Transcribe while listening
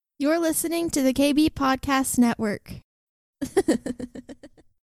You're listening to the KB Podcast Network.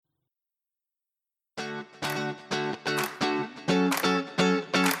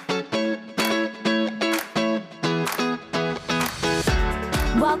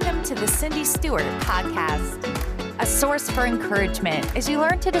 Welcome to the Cindy Stewart Podcast, a source for encouragement as you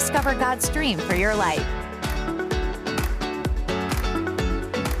learn to discover God's dream for your life.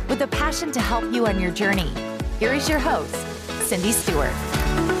 With a passion to help you on your journey, here is your host, Cindy Stewart.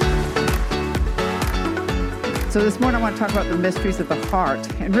 So this morning I want to talk about the mysteries of the heart.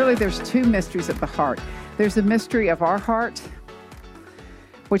 And really there's two mysteries of the heart. There's the mystery of our heart,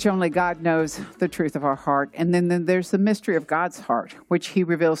 which only God knows the truth of our heart. And then there's the mystery of God's heart, which he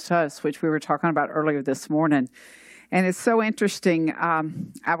reveals to us, which we were talking about earlier this morning. And it's so interesting.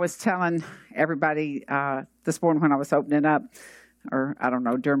 I was telling everybody this morning when I was opening up, or I don't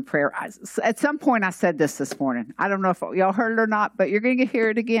know, during prayer. At some point I said this morning. I don't know if y'all heard it or not, but you're going to hear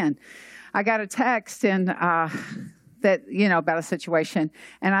it again. I got a text and that, about a situation.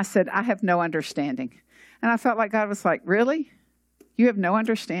 And I said, I have no understanding. And I felt like God was like, really? You have no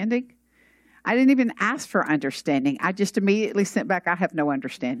understanding? I didn't even ask for understanding. I just immediately sent back, I have no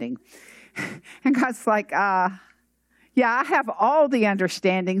understanding. And God's like, yeah, I have all the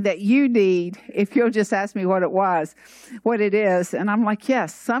understanding that you need if you'll just ask me what it is. And I'm like,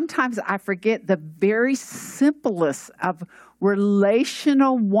 yes, sometimes I forget the very simplest of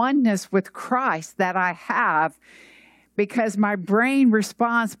relational oneness with Christ that I have because my brain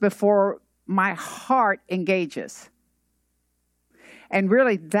responds before my heart engages. And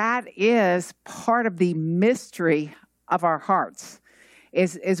really, that is part of the mystery of our hearts.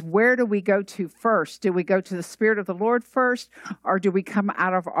 Is where do we go to first? Do we go to the Spirit of the Lord first, or do we come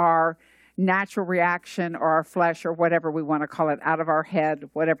out of our natural reaction or our flesh or whatever we want to call it, out of our head,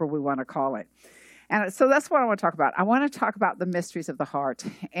 whatever we want to call it? And so that's what I want to talk about. I want to talk about the mysteries of the heart.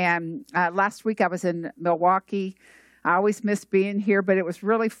 And last week I was in Milwaukee. I always miss being here, but it was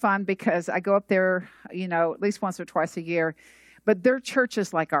really fun because I go up there, at least once or twice a year. But their church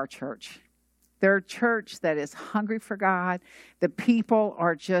is like our church. They're a church that is hungry for God. The people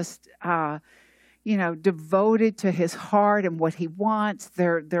are just, devoted to his heart and what he wants.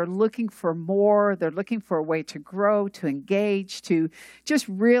 They're looking for more. They're looking for a way to grow, to engage, to just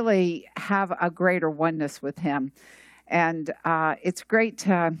really have a greater oneness with him. And it's great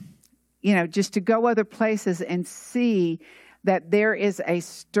to, just to go other places and see that there is a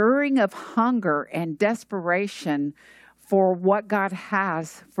stirring of hunger and desperation for what God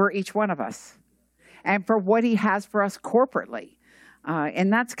has for each one of us. And for what he has for us corporately.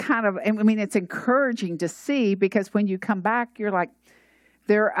 And that's it's encouraging to see because when you come back, you're like,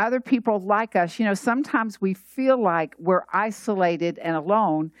 there are other people like us. Sometimes we feel like we're isolated and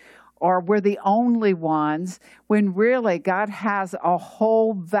alone or we're the only ones when really God has a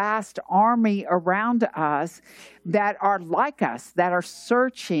whole vast army around us that are like us, that are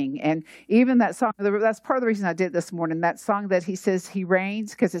searching. And even that song, that's part of the reason I did this morning, that song that he says he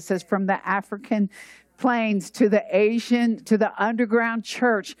reigns, because it says from the African plains to the Asian, to the underground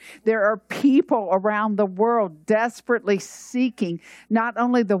church, there are people around the world desperately seeking not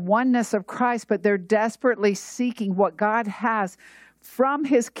only the oneness of Christ, but they're desperately seeking what God has from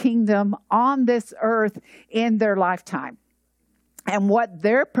his kingdom on this earth in their lifetime. And what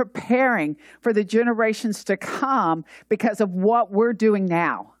they're preparing for the generations to come because of what we're doing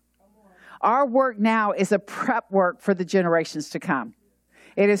now. Our work now is a prep work for the generations to come.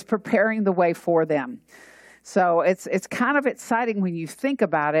 It is preparing the way for them. So it's kind of exciting when you think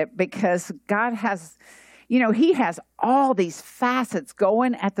about it because God has, he has all these facets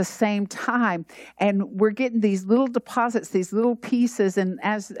going at the same time. And we're getting these little deposits, these little pieces. And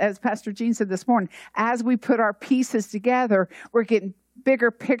as Pastor Gene said this morning, as we put our pieces together, we're getting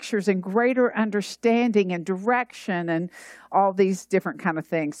bigger pictures and greater understanding and direction and all these different kind of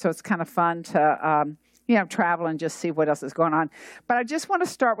things. So it's kind of fun to, travel and just see what else is going on. But I just want to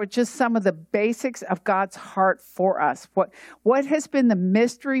start with just some of the basics of God's heart for us. What has been the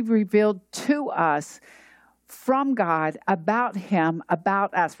mystery revealed to us from God about him,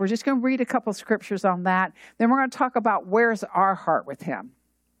 about us. We're just going to read a couple scriptures on that. Then we're going to talk about where's our heart with him.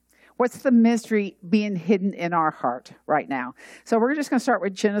 What's the mystery being hidden in our heart right now? So we're just going to start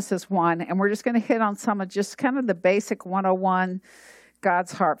with Genesis 1, and we're just going to hit on some of just kind of the basic 101,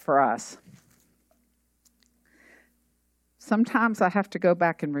 God's heart for us. Sometimes I have to go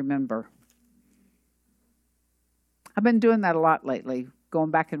back and remember. I've been doing that a lot lately,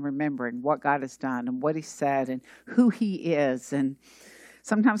 going back and remembering what God has done and what he said and who he is. And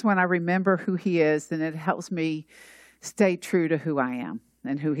sometimes when I remember who he is, then it helps me stay true to who I am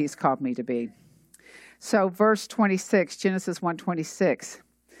and who he's called me to be. So verse 26, Genesis 1:26,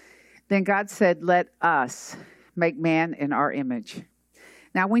 Then God said, let us make man in our image.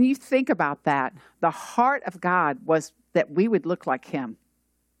 Now, when you think about that, the heart of God was that we would look like him,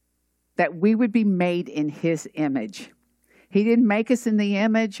 that we would be made in his image. He didn't make us in the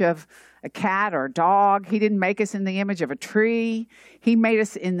image of a cat or a dog. He didn't make us in the image of a tree. He made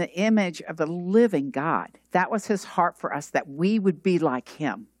us in the image of the living God. That was his heart for us, that we would be like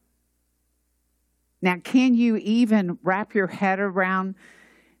him. Now, can you even wrap your head around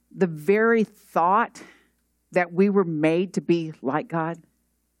the very thought that we were made to be like God?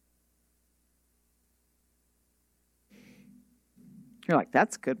 You're like,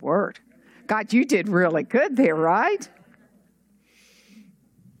 that's a good word. God, you did really good there, right?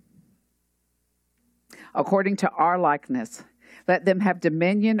 According to our likeness, let them have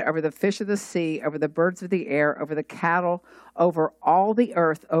dominion over the fish of the sea, over the birds of the air, over the cattle, over all the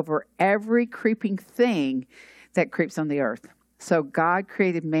earth, over every creeping thing that creeps on the earth. So God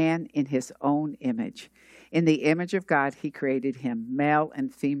created man in his own image. In the image of God, he created him. Male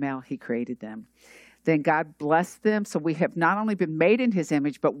and female, he created them. Then God blessed them. So we have not only been made in his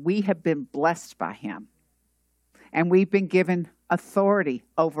image, but we have been blessed by him. And we've been given authority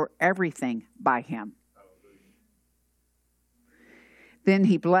over everything by him. Then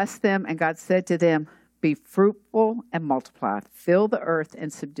he blessed them, and God said to them, be fruitful and multiply, fill the earth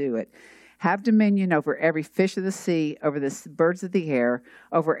and subdue it. Have dominion over every fish of the sea, over the birds of the air,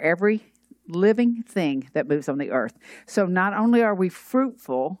 over every living thing that moves on the earth. So not only are we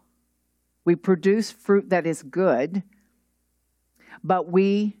fruitful, we produce fruit that is good, but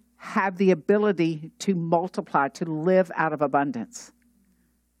we have the ability to multiply, to live out of abundance.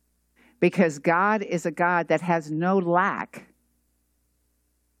 Because God is a God that has no lack.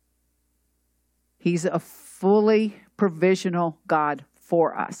 He's a fully provisional God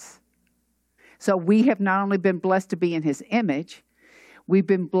for us. So we have not only been blessed to be in his image, we've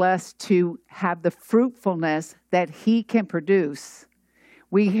been blessed to have the fruitfulness that he can produce.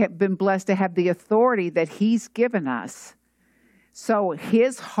 We have been blessed to have the authority that he's given us. So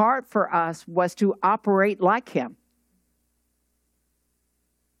his heart for us was to operate like him.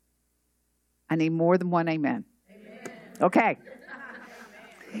 I need more than one amen. Amen. Okay.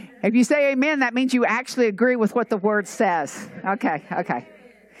 If you say amen, that means you actually agree with what the word says. Okay.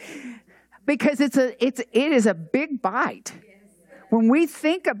 Because it is a big bite. When we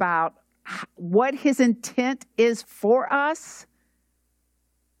think about what his intent is for us,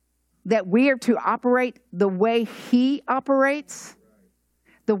 that we are to operate the way he operates,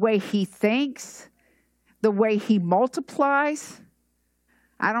 the way he thinks, the way he multiplies.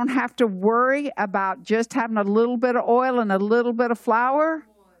 I don't have to worry about just having a little bit of oil and a little bit of flour.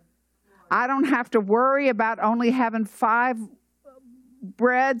 I don't have to worry about only having 5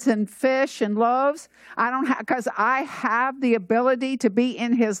 breads and fish and loaves. Because I have the ability to be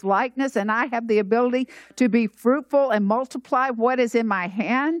in his likeness, and I have the ability to be fruitful and multiply what is in my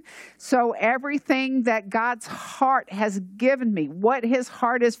hand. So everything that God's heart has given me, what his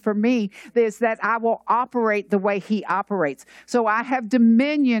heart is for me, is that I will operate the way he operates. So I have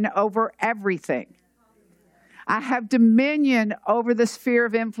dominion over everything. I have dominion over the sphere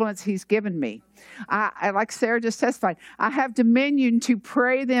of influence he's given me. I like Sarah just testified, I have dominion to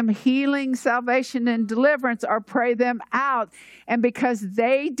pray them healing, salvation, and deliverance, or pray them out. And because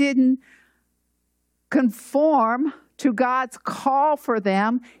they didn't conform to God's call for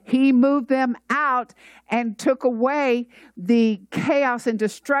them, he moved them out and took away the chaos and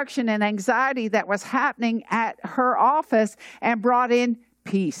destruction and anxiety that was happening at her office and brought in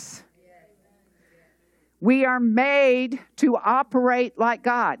peace. We are made to operate like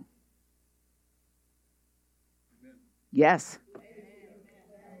God. Yes.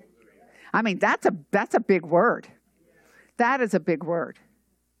 I mean, that's a big word. That is a big word.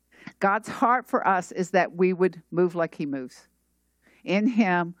 God's heart for us is that we would move like he moves. In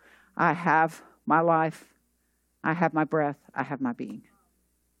him, I have my life, I have my breath, I have my being.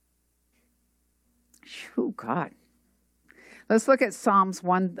 Oh, God. Let's look at Psalms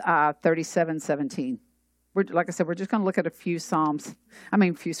 137:17. Like I said, we're just going to look at a few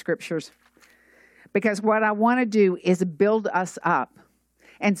scriptures. Because what I want to do is build us up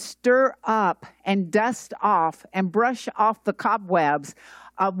and stir up and dust off and brush off the cobwebs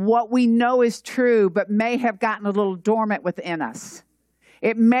of what we know is true, but may have gotten a little dormant within us.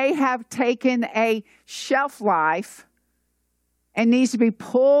 It may have taken a shelf life and needs to be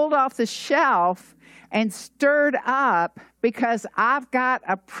pulled off the shelf and stirred up, because I've got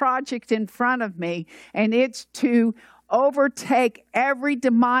a project in front of me, and it's to overtake every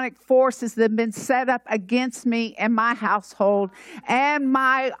demonic forces that have been set up against me and my household and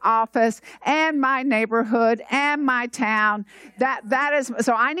my office and my neighborhood and my town. That is,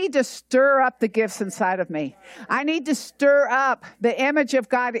 so I need to stir up the gifts inside of me. I need to stir up the image of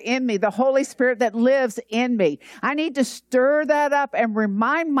God in me, the Holy Spirit that lives in me. I need to stir that up and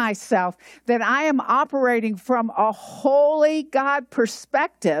remind myself that I am operating from a holy God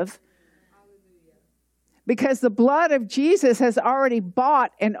perspective, because the blood of Jesus has already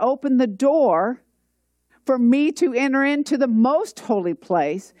bought and opened the door for me to enter into the most holy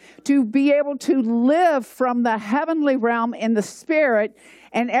place, to be able to live from the heavenly realm in the Spirit,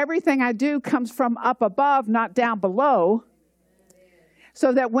 and everything I do comes from up above, not down below,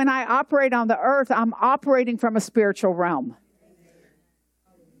 so that when I operate on the earth, I'm operating from a spiritual realm.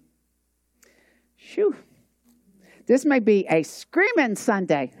 Shoo. This may be a screaming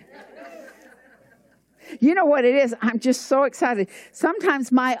Sunday. You know what it is? I'm just so excited.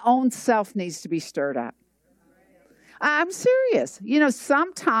 Sometimes my own self needs to be stirred up. I'm serious. You know,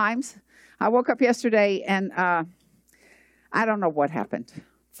 sometimes I woke up yesterday and I don't know what happened.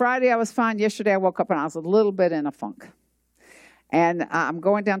 Friday I was fine. Yesterday I woke up and I was a little bit in a funk. And I'm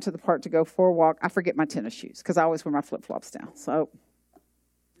going down to the park to go for a walk. I forget my tennis shoes because I always wear my flip-flops down.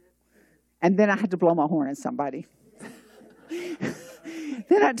 And then I had to blow my horn at somebody.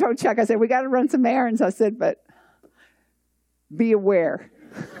 Then I told Chuck, I said, we got to run some errands. I said, but be aware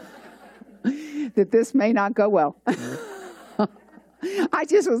that this may not go well. I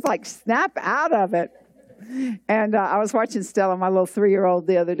just was like, snap out of it. And I was watching Stella, my little 3-year-old,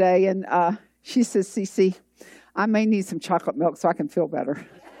 the other day, and she says, Cece, I may need some chocolate milk so I can feel better.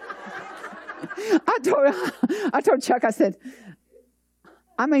 I told Chuck, I said,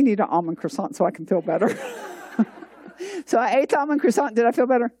 I may need an almond croissant so I can feel better. So I ate the almond croissant. Did I feel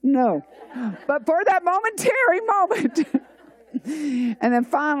better? No. But for that momentary moment. And then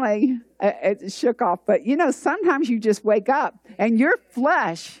finally, it shook off. But, you know, sometimes you just wake up and your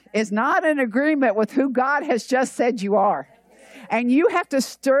flesh is not in agreement with who God has just said you are. And you have to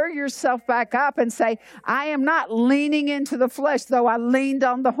stir yourself back up and say, I am not leaning into the flesh, though I leaned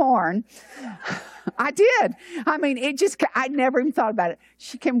on the horn. I did. I mean, I never even thought about it.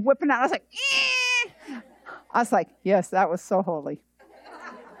 She came whipping out. I was like, eh. I was like, yes, that was so holy.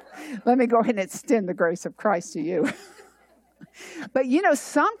 Let me go ahead and extend the grace of Christ to you. But, you know,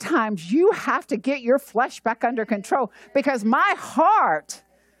 sometimes you have to get your flesh back under control, because my heart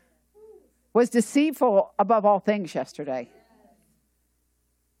was deceitful above all things yesterday.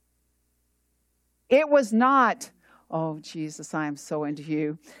 It was not, oh, Jesus, I am so into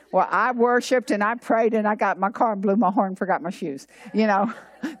you. Well, I worshiped and I prayed and I got in my car and blew my horn and forgot my shoes. You know,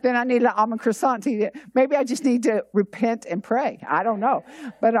 then I needed an almond croissant to eat it. Maybe I just need to repent and pray. I don't know.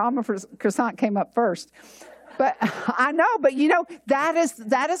 But an almond croissant came up first. But I know, but you know, that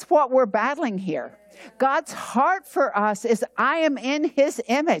is what we're battling here. God's heart for us is, I am in his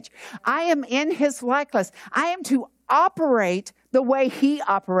image. I am in his likeness. I am to operate the way he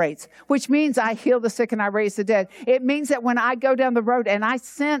operates, which means I heal the sick and I raise the dead. It means that when I go down the road and I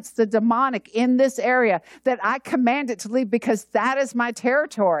sense the demonic in this area, that I command it to leave, because that is my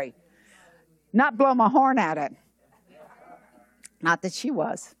territory. Not blow my horn at it. Not that she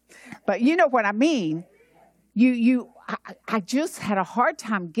was. But you know what I mean. I just had a hard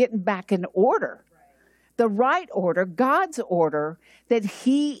time getting back in order. The right order, God's order, that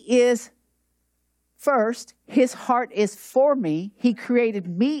he is first, his heart is for me. He created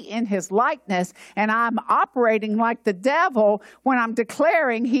me in his likeness, and I'm operating like the devil when I'm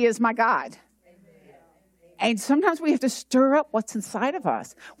declaring he is my God. And sometimes we have to stir up what's inside of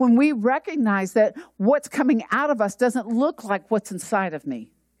us when we recognize that what's coming out of us doesn't look like what's inside of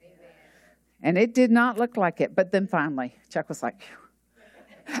me. And it did not look like it. But then finally, Chuck was like, phew.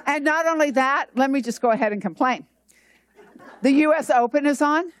 And not only that, let me just go ahead and complain. The U.S. Open is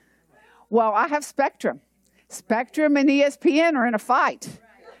on. Well, I have Spectrum. Spectrum and ESPN are in a fight.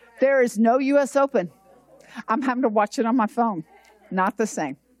 There is no U.S. Open. I'm having to watch it on my phone. Not the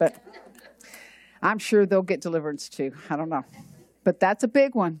same, but I'm sure they'll get deliverance too. I don't know. But that's a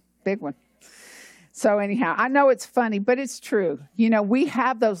big one, big one. So anyhow, I know it's funny, but it's true. You know, we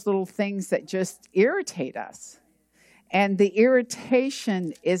have those little things that just irritate us. And the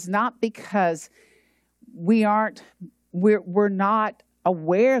irritation is not because we're not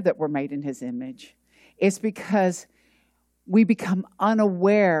aware that we're made in his image. It's because we become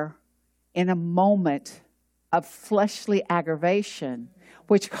unaware in a moment of fleshly aggravation,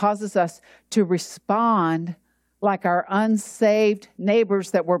 which causes us to respond like our unsaved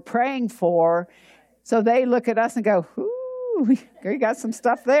neighbors that we're praying for. So they look at us and go, ooh, you got some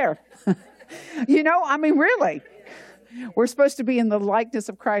stuff there. You know, I mean, really. We're supposed to be in the likeness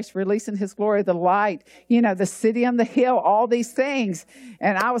of Christ, releasing his glory, the light, the city on the hill, all these things.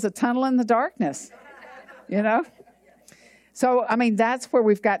 And I was a tunnel in the darkness, So, that's where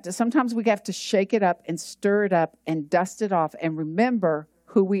we've got to, sometimes we have to shake it up and stir it up and dust it off and remember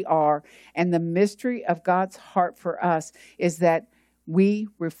who we are. And the mystery of God's heart for us is that we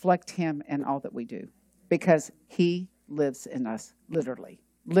reflect him in all that we do because he lives in us,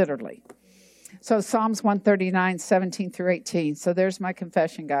 literally. So Psalms 139, 17 through 18. So there's my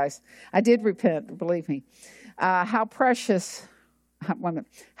confession, guys. I did repent, believe me. How precious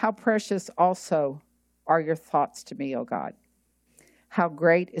also are your thoughts to me, O God. How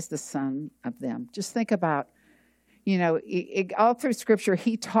great is the sum of them. Just think about, all through Scripture,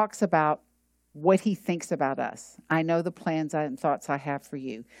 he talks about what he thinks about us. I know the plans and thoughts I have for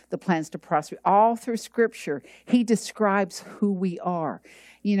you, the plans to prosper. All through Scripture, he describes who we are.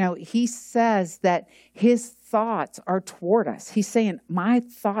 He says that his thoughts are toward us. He's saying, my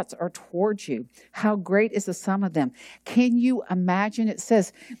thoughts are towards you. How great is the sum of them. Can you imagine? It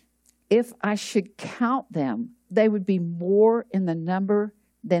says, if I should count them, they would be more in the number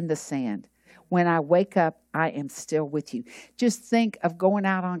than the sand. When I wake up, I am still with you. Just think of going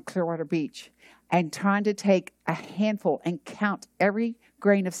out on Clearwater Beach and trying to take a handful and count every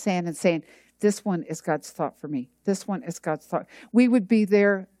grain of sand and saying, this one is God's thought for me. This one is God's thought. We would be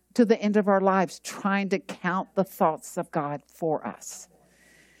there to the end of our lives trying to count the thoughts of God for us.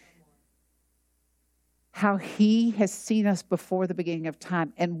 How he has seen us before the beginning of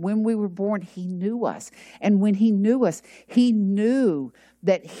time. And when we were born, he knew us. And when he knew us, he knew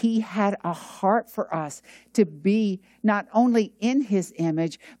that he had a heart for us to be not only in his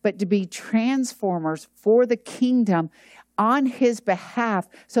image, but to be transformers for the kingdom on his behalf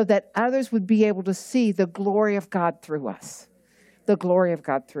so that others would be able to see the glory of God through us. The glory of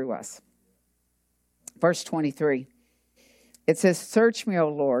God through us. Verse 23, it says, search me, O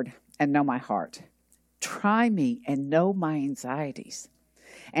Lord, and know my heart. Try me and know my anxieties,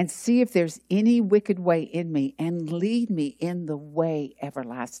 and see if there's any wicked way in me, and lead me in the way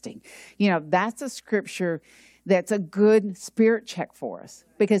everlasting. That's a scripture that's a good spirit check for us.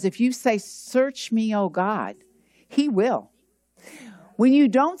 Because if you say, search me, O God, he will. When you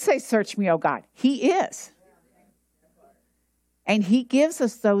don't say, search me, O God, he is. And he gives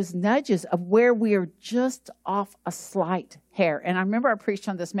us those nudges of where we are just off a slight hair. And I remember I preached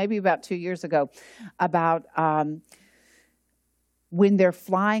on this maybe about 2 years ago about when they're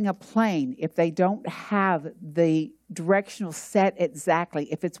flying a plane, if they don't have the directional set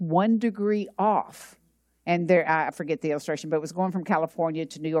exactly, if it's 1 degree off, and I forget the illustration, but it was going from California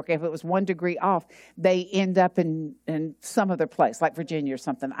to New York. If it was 1 degree off, they end up in some other place, like Virginia or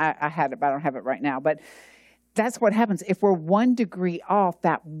something. I had it, but I don't have it right now. But that's what happens. If we're 1 degree off,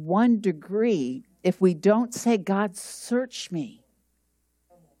 that 1 degree, if we don't say, God, search me.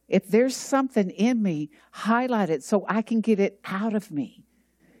 If there's something in me, highlight it so I can get it out of me.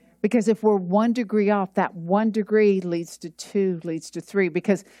 Because if we're 1 degree off, that 1 degree leads to 2, leads to 3.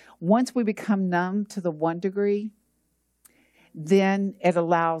 Because once we become numb to the 1 degree, then it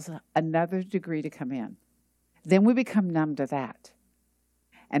allows another degree to come in. Then we become numb to that.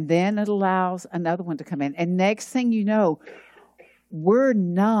 And then it allows another one to come in. And next thing you know, we're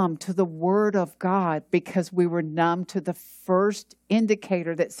numb to the Word of God because we were numb to the first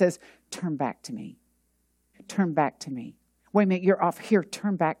indicator that says, turn back to me. Turn back to me. Wait a minute, you're off here.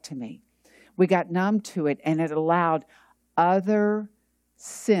 Turn back to me. We got numb to it, and it allowed other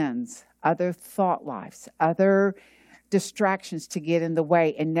sins, other thought lives, other distractions to get in the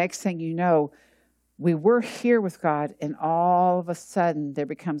way. And next thing you know, we were here with God, and all of a sudden there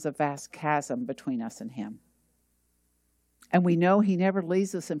becomes a vast chasm between us and him. And we know he never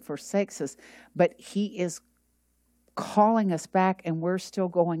leaves us and forsakes us, but he is calling us back, and we're still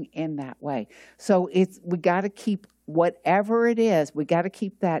going in that way. So we got to keep whatever it is, we got to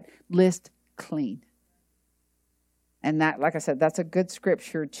keep that list clean. And that, like I said, that's a good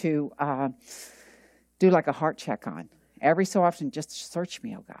scripture to do like a heart check on. Every so often, just search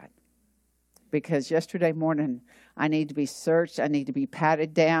me, oh God. Because yesterday morning, I need to be searched. I need to be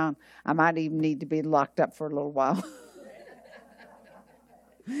patted down. I might even need to be locked up for a little while.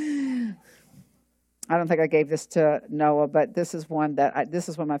 I don't think I gave this to Noah, but this is one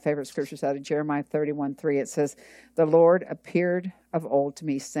of my favorite scriptures out of Jeremiah 31:3. It says, the Lord appeared of old to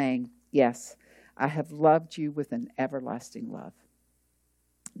me, saying, yes, I have loved you with an everlasting love.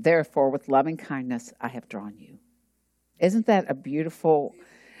 Therefore, with loving kindness, I have drawn you. Isn't that a beautiful...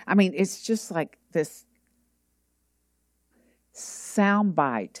 it's just like this sound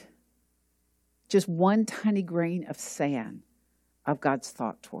bite, just one tiny grain of sand of God's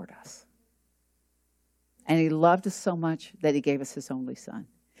thought toward us. And he loved us so much that he gave us his only son.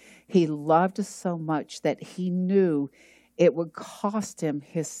 He loved us so much that he knew it would cost him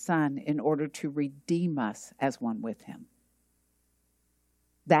his son in order to redeem us as one with him.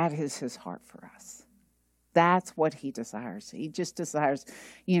 That is his heart for us. That's what he desires. He just desires,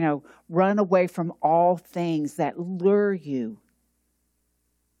 run away from all things that lure you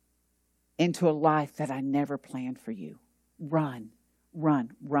into a life that I never planned for you. Run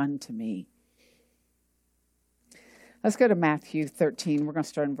to me. Let's go to Matthew 13. We're going to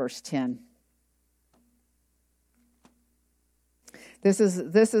start in verse 10. This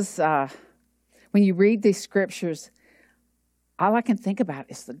is when you read these scriptures, all I can think about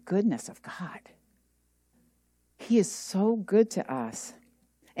is the goodness of God. He is so good to us.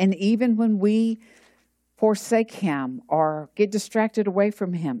 And even when we forsake him or get distracted away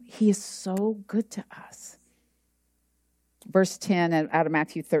from him, he is so good to us. Verse 10 out of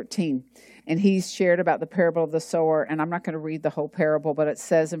Matthew 13. And he's shared about the parable of the sower. And I'm not going to read the whole parable, but it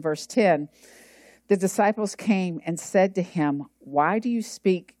says in verse 10, the disciples came and said to him, why do you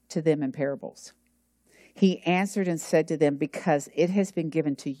speak to them in parables? He answered and said to them, because it has been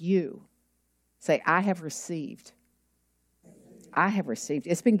given to you. Say, I have received. I have received.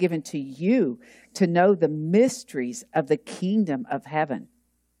 It's been given to you to know the mysteries of the kingdom of heaven.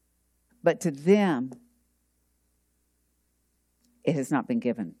 But to them, it has not been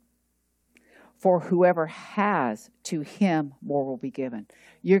given. For whoever has, to him more will be given.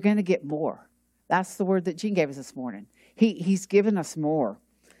 You're going to get more. That's the word that Gene gave us this morning. He's given us more.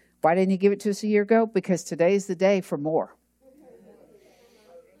 Why didn't he give it to us a year ago? Because today is the day for more.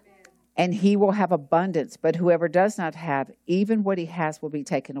 And he will have abundance, but whoever does not have, even what he has will be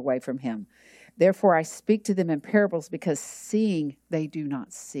taken away from him. Therefore I speak to them in parables, because seeing they do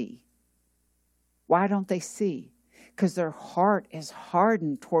not see. Why don't they see? Because their heart is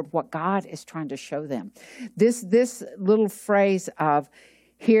hardened toward what God is trying to show them. This little phrase of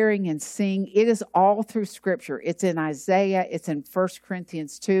hearing and seeing, it is all through Scripture. It's in Isaiah. It's in 1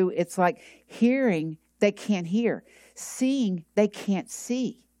 Corinthians 2. It's like hearing, they can't hear. Seeing, they can't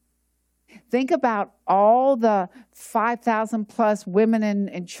see. Think about all the 5,000 plus women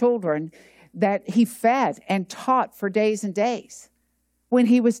and children that he fed and taught for days and days. When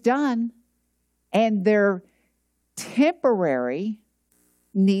he was done and their temporary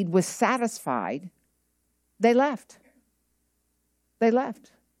need was satisfied, they left. They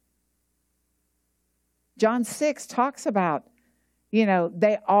left. John 6 talks about,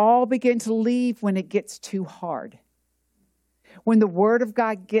 they all begin to leave when it gets too hard. When the word of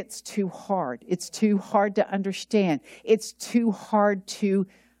God gets too hard, it's too hard to understand. It's too hard to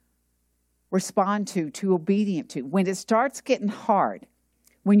respond to obedient to. When it starts getting hard,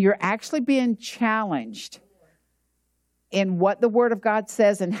 when you're actually being challenged in what the word of God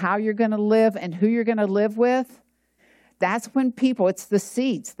says and how you're going to live and who you're going to live with, that's when it's the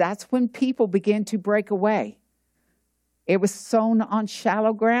seeds. That's when people begin to break away. It was sown on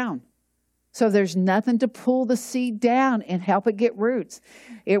shallow ground. So there's nothing to pull the seed down and help it get roots.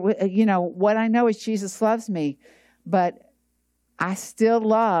 What I know is Jesus loves me, but I still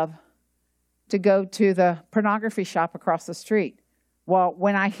love to go to the pornography shop across the street. Well,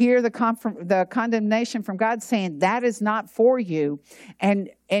 when I hear the condemnation from God saying that is not for you, and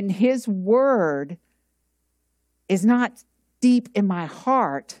his word is not deep in my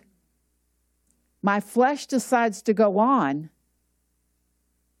heart, my flesh decides to go on,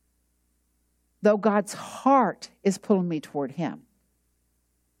 though God's heart is pulling me toward him.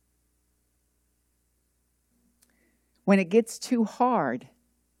 When it gets too hard,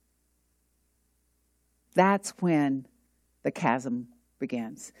 that's when the chasm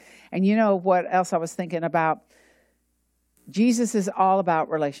begins. And you know what else I was thinking about? Jesus is all about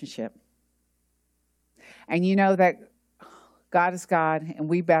relationship. And you know that God is God, and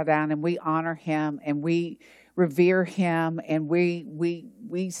we bow down and we honor him and we revere him, and we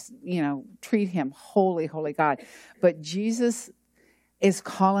treat him holy, holy God. But Jesus is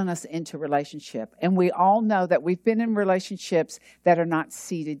calling us into relationship. And we all know that we've been in relationships that are not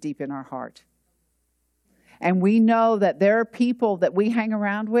seated deep in our heart. And we know that there are people that we hang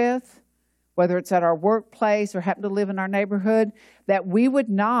around with, whether it's at our workplace or happen to live in our neighborhood, that we would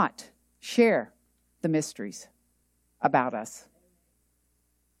not share the mysteries about us.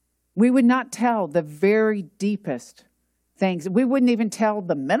 We would not tell the very deepest things. We wouldn't even tell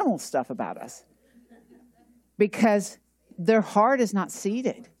the minimal stuff about us because their heart is not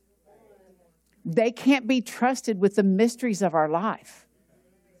seated. They can't be trusted with the mysteries of our life.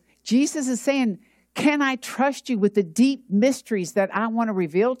 Jesus is saying, can I trust you with the deep mysteries that I want to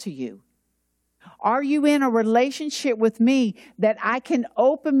reveal to you? Are you in a relationship with me that I can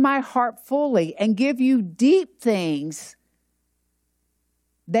open my heart fully and give you deep things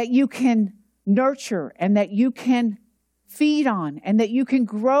that you can nurture and that you can feed on and that you can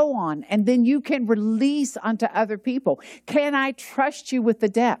grow on and then you can release unto other people? Can I trust you with the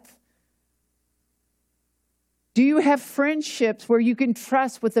depth? Do you have friendships where you can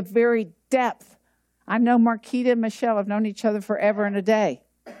trust with the very depth? I know Marquita and Michelle have known each other forever and a day.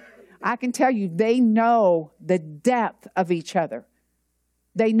 I can tell you, they know the depth of each other.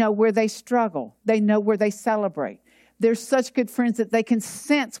 They know where they struggle. They know where they celebrate. They're such good friends that they can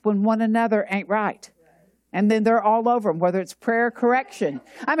sense when one another ain't right. And then they're all over them, whether it's prayer correction.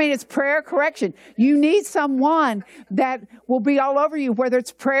 I mean, it's prayer correction. You need someone that will be all over you, whether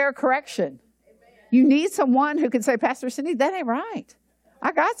it's prayer correction. You need someone who can say, Pastor Cindy, that ain't right.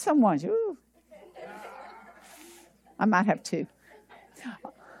 I got someone. Ooh. I might have two.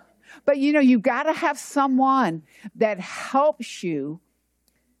 But you got to have someone that helps you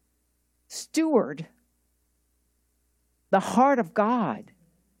steward the heart of God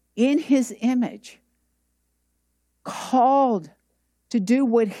in His image, called to do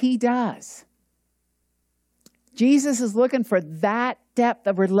what He does. Jesus is looking for that depth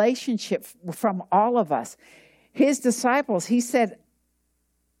of relationship from all of us. His disciples, He said,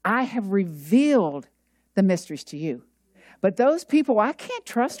 I have revealed the mysteries to you. But those people, I can't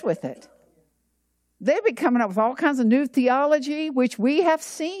trust with it. They've been coming up with all kinds of new theology, which we have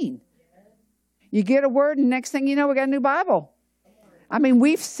seen. You get a word, and next thing you know, we got a new Bible. I mean,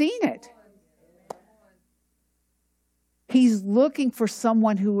 we've seen it. He's looking for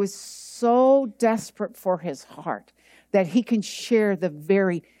someone who is so desperate for His heart that He can share the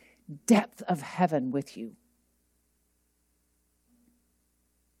very depth of heaven with you.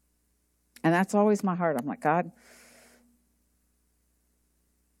 And that's always my heart. I'm like, God,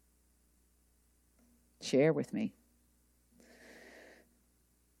 share with me.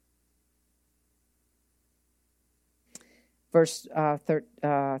 Verse, I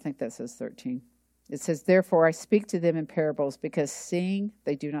think that says 13. It says, therefore I speak to them in parables, because seeing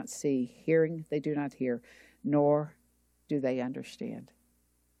they do not see, hearing they do not hear, nor do they understand.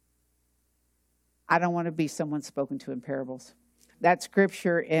 I don't want to be someone spoken to in parables. That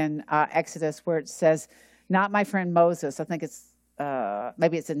scripture in Exodus where it says, not my friend Moses, I think it's,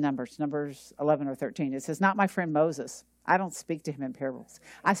 maybe it's in Numbers 11 or 13. It says, not my friend Moses. I don't speak to him in parables.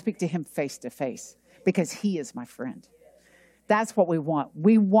 I speak to him face to face because he is my friend. That's what we want.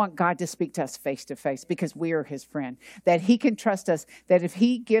 We want God to speak to us face to face because we are His friend. That He can trust us. That if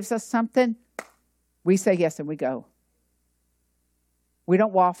He gives us something, we say yes and we go. We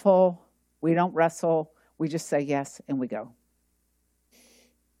don't waffle. We don't wrestle. We just say yes and we go.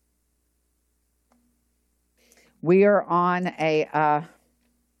 We are on I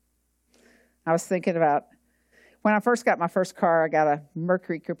was thinking about, when I first got my first car, I got a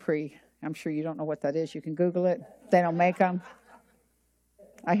Mercury Capri. I'm sure you don't know what that is. You can Google it. They don't make them.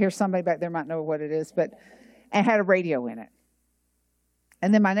 I hear somebody back there might know what it is, but it had a radio in it.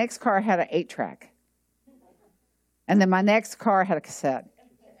 And then my next car had an 8-track. And then my next car had a cassette.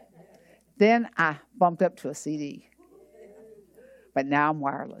 Then I bumped up to a CD. But now I'm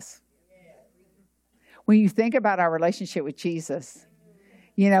wireless. When you think about our relationship with Jesus,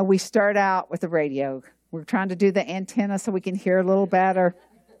 we start out with the radio. We're trying to do the antenna so we can hear a little better.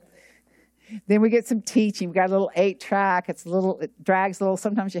 Then we get some teaching. We got a little 8-track. It drags a little.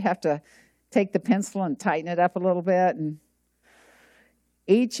 Sometimes you have to take the pencil and tighten it up a little bit.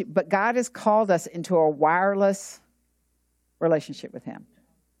 But God has called us into a wireless relationship with Him.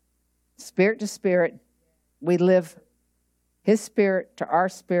 Spirit to spirit. We live His spirit to our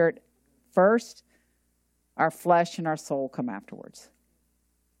spirit first. Our flesh and our soul come afterwards.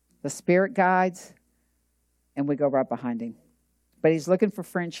 The Spirit guides, and we go right behind Him. But He's looking for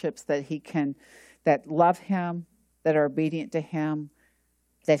friendships that love Him, that are obedient to Him,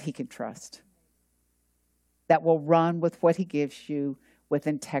 that He can trust. That will run with what He gives you with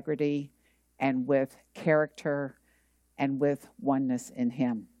integrity and with character and with oneness in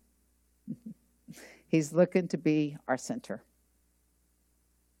Him. He's looking to be our center.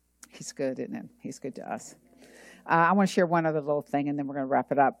 He's good, isn't He? He's good to us. I want to share one other little thing, and then we're going to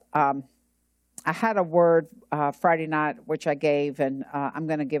wrap it up. I had a word Friday night, which I gave, and I'm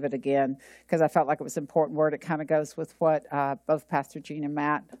going to give it again because I felt like it was an important word. It kind of goes with what both Pastor Gene and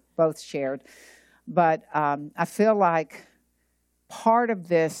Matt both shared. But I feel like part of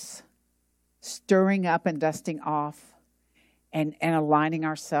this stirring up and dusting off and aligning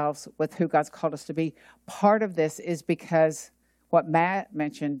ourselves with who God's called us to be, part of this is because what Matt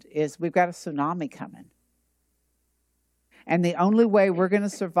mentioned is we've got a tsunami coming. And the only way we're going to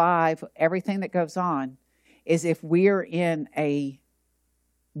survive everything that goes on is if we are in a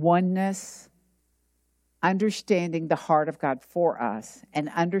oneness, understanding the heart of God for us and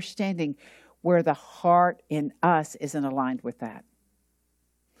understanding where the heart in us isn't aligned with that.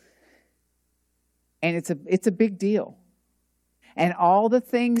 And it's a big deal. And all the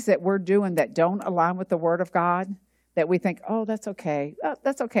things that we're doing that don't align with the Word of God, that we think, oh, that's okay. Oh,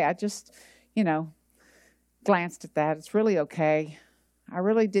 that's okay. I just, glanced at that. It's really okay. I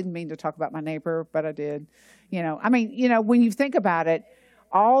really didn't mean to talk about my neighbor, but I did. When you think about it,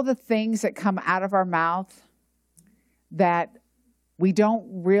 all the things that come out of our mouth that we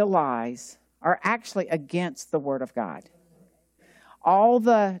don't realize are actually against the Word of God. All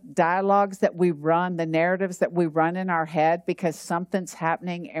the dialogues that we run, the narratives that we run in our head because something's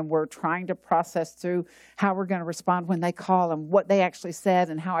happening and we're trying to process through how we're going to respond when they call and what they actually said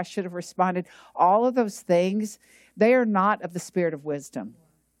and how I should have responded. All of those things, they are not of the spirit of wisdom.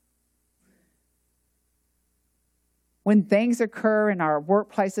 When things occur in our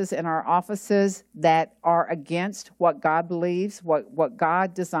workplaces, in our offices that are against what God believes, what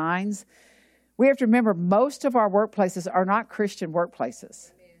God designs, we have to remember most of our workplaces are not Christian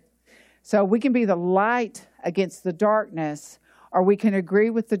workplaces. So we can be the light against the darkness, or we can agree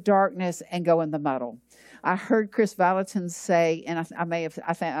with the darkness and go in the muddle. I heard Chris Valentin say, and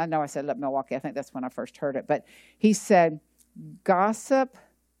I know I said Milwaukee. I think that's when I first heard it. But he said,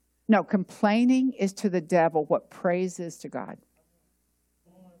 complaining is to the devil what praise is to God.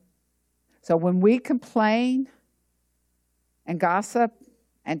 So when we complain and gossip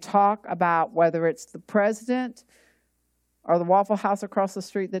and talk about whether it's the president or the Waffle House across the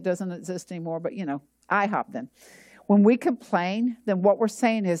street that doesn't exist anymore, but, IHOP then. When we complain, then what we're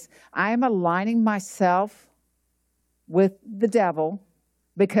saying is, I am aligning myself with the devil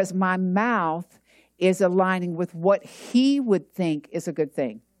because my mouth is aligning with what he would think is a good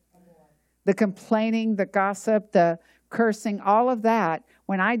thing. The complaining, the gossip, the cursing, all of that,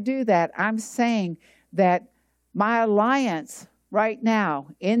 when I do that, I'm saying that my alliance right now,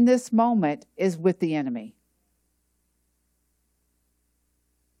 in this moment, is with the enemy.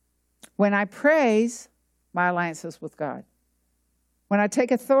 When I praise, my alliance is with God. When I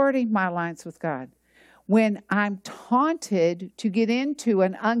take authority, my alliance with God. When I'm taunted to get into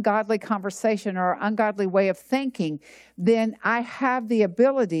an ungodly conversation or ungodly way of thinking, then I have the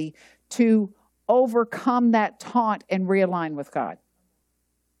ability to overcome that taunt and realign with God.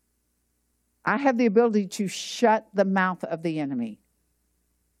 I have the ability to shut the mouth of the enemy,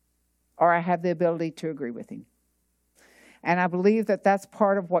 or I have the ability to agree with him. And I believe that that's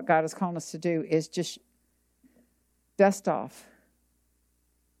part of what God is calling us to do, is just dust off,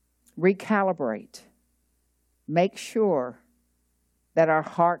 recalibrate, make sure that our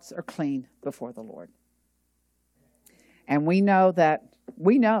hearts are clean before the Lord. And we know that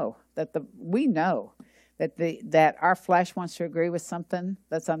our flesh wants to agree with something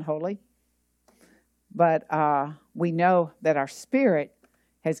that's unholy. But we know that our spirit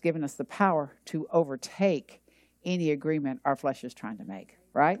has given us the power to overtake any agreement our flesh is trying to make,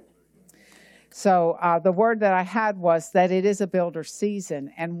 right? So the word that I had was that it is a builder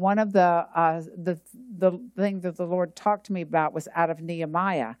season. And one of the thing that the Lord talked to me about was out of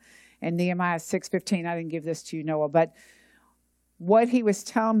Nehemiah. And Nehemiah 6:15, I didn't give this to you, Noah, but what he was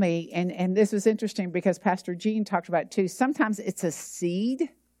telling me, and this was interesting because Pastor Gene talked about it too, sometimes it's a seed.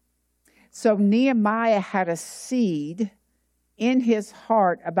 So Nehemiah had a seed in his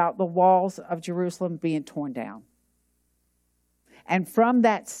heart about the walls of Jerusalem being torn down. And from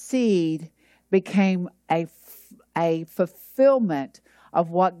that seed became a fulfillment of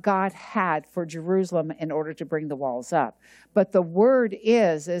what God had for Jerusalem in order to bring the walls up. But the word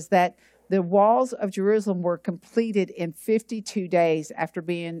is that the walls of Jerusalem were completed in 52 days after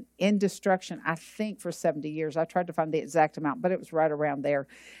being in destruction, I think, for 70 years. I tried to find the exact amount, but it was right around there.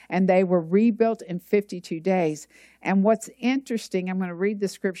 And they were rebuilt in 52 days. And what's interesting, I'm going to read the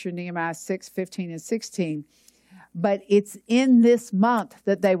scripture, Nehemiah 6:15 and 16, but it's in this month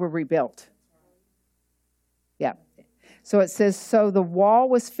that they were rebuilt. Yeah. So it says, so the wall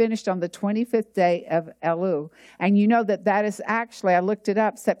was finished on the 25th day of Elul. And you know that is actually, I looked it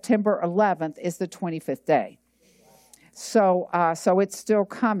up, September 11th is the 25th day. So it's still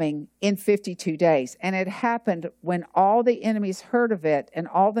coming in 52 days. And it happened when all the enemies heard of it and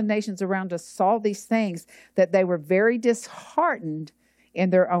all the nations around us saw these things, that they were very disheartened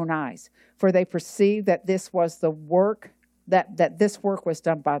in their own eyes. For they perceived that this was the work that this work was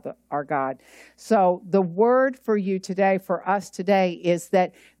done by our God. So the word for you today, for us today, is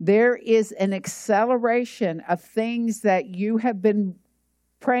that there is an acceleration of things that you have been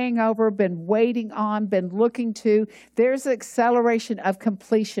praying over, been waiting on, been looking to. There's an acceleration of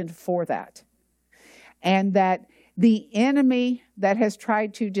completion for that. And that the enemy that has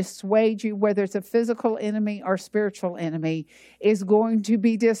tried to dissuade you, whether it's a physical enemy or spiritual enemy, is going to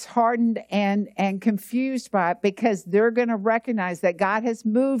be disheartened and confused by it, because they're going to recognize that God has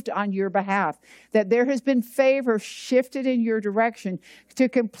moved on your behalf, that there has been favor shifted in your direction to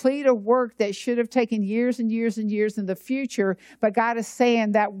complete a work that should have taken years and years and years in the future. But God is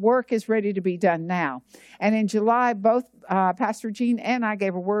saying that work is ready to be done now. And in July, both Pastor Gene and I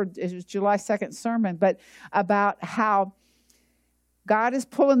gave a word, it was July 2nd sermon, but about how God is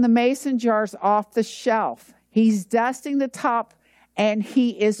pulling the mason jars off the shelf. He's dusting the top and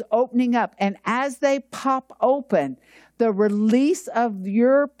he is opening up. And as they pop open, the release of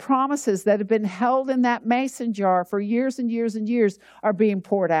your promises that have been held in that mason jar for years and years and years are being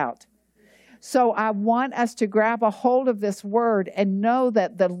poured out. So I want us to grab a hold of this word and know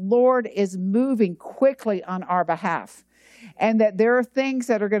that the Lord is moving quickly on our behalf. And that there are things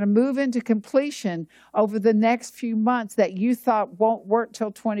that are going to move into completion over the next few months that you thought won't work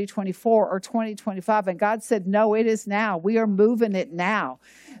till 2024 or 2025. And God said, no, it is now. We are moving it now.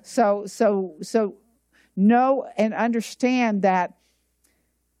 So know and understand that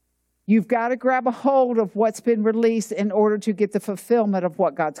you've got to grab a hold of what's been released in order to get the fulfillment of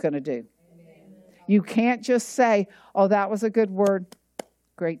what God's going to do. You can't just say, oh, that was a good word.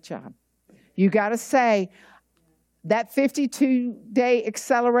 Great job. You got to say, that 52-day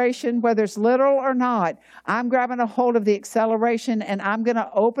acceleration, whether it's literal or not, I'm grabbing a hold of the acceleration and I'm going to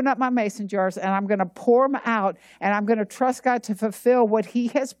open up my mason jars and I'm going to pour them out and I'm going to trust God to fulfill what he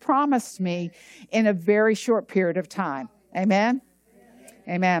has promised me in a very short period of time. Amen?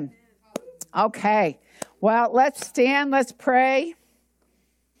 Amen. Okay. Well, let's stand. Let's pray.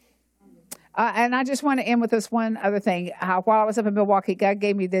 And I just want to end with this one other thing. While I was up in Milwaukee, God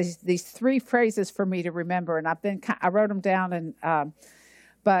gave me these three phrases for me to remember, and I wrote them down. And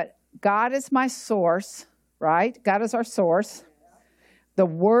but God is my source, right? God is our source. The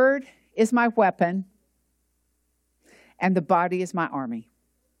Word is my weapon, and the body is my army.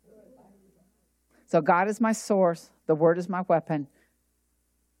 So God is my source. The Word is my weapon,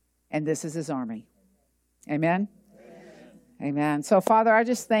 and this is His army. Amen. Amen. So, Father, I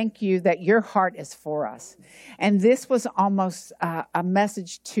just thank you that your heart is for us. And this was almost a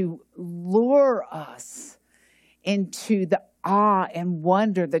message to lure us into the awe and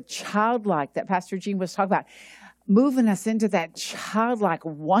wonder, the childlike that Pastor Gene was talking about, moving us into that childlike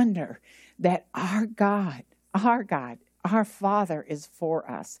wonder that our God, our Father is for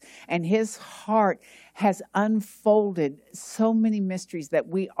us. And his heart has unfolded so many mysteries, that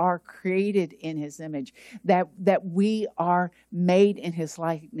we are created in his image, that we are made in his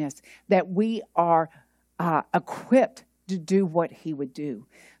likeness, that we are equipped to do what he would do.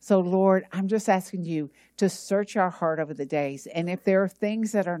 So, Lord, I'm just asking you to search our heart over the days. And if there are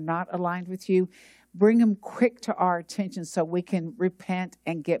things that are not aligned with you, bring them quick to our attention so we can repent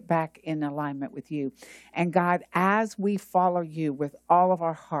and get back in alignment with you. And God, as we follow you with all of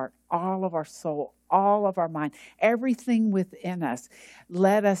our heart, all of our soul, all of our mind, everything within us,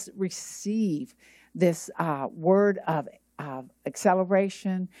 let us receive this word of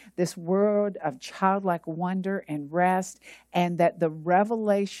acceleration, this word of childlike wonder and rest, and that the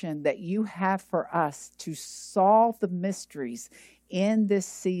revelation that you have for us to solve the mysteries in this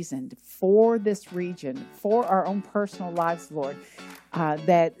season, for this region, for our own personal lives, Lord,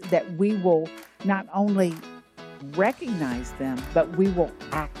 that we will not only recognize them, but we will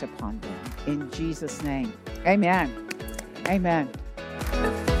act upon them. In Jesus' name, amen. Amen.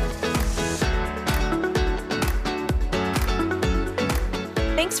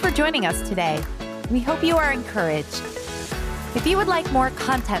 Thanks for joining us today. We hope you are encouraged. If you would like more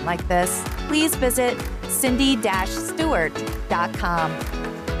content like this, please visit cindy-stewart.com.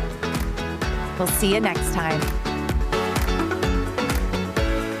 We'll see you next time.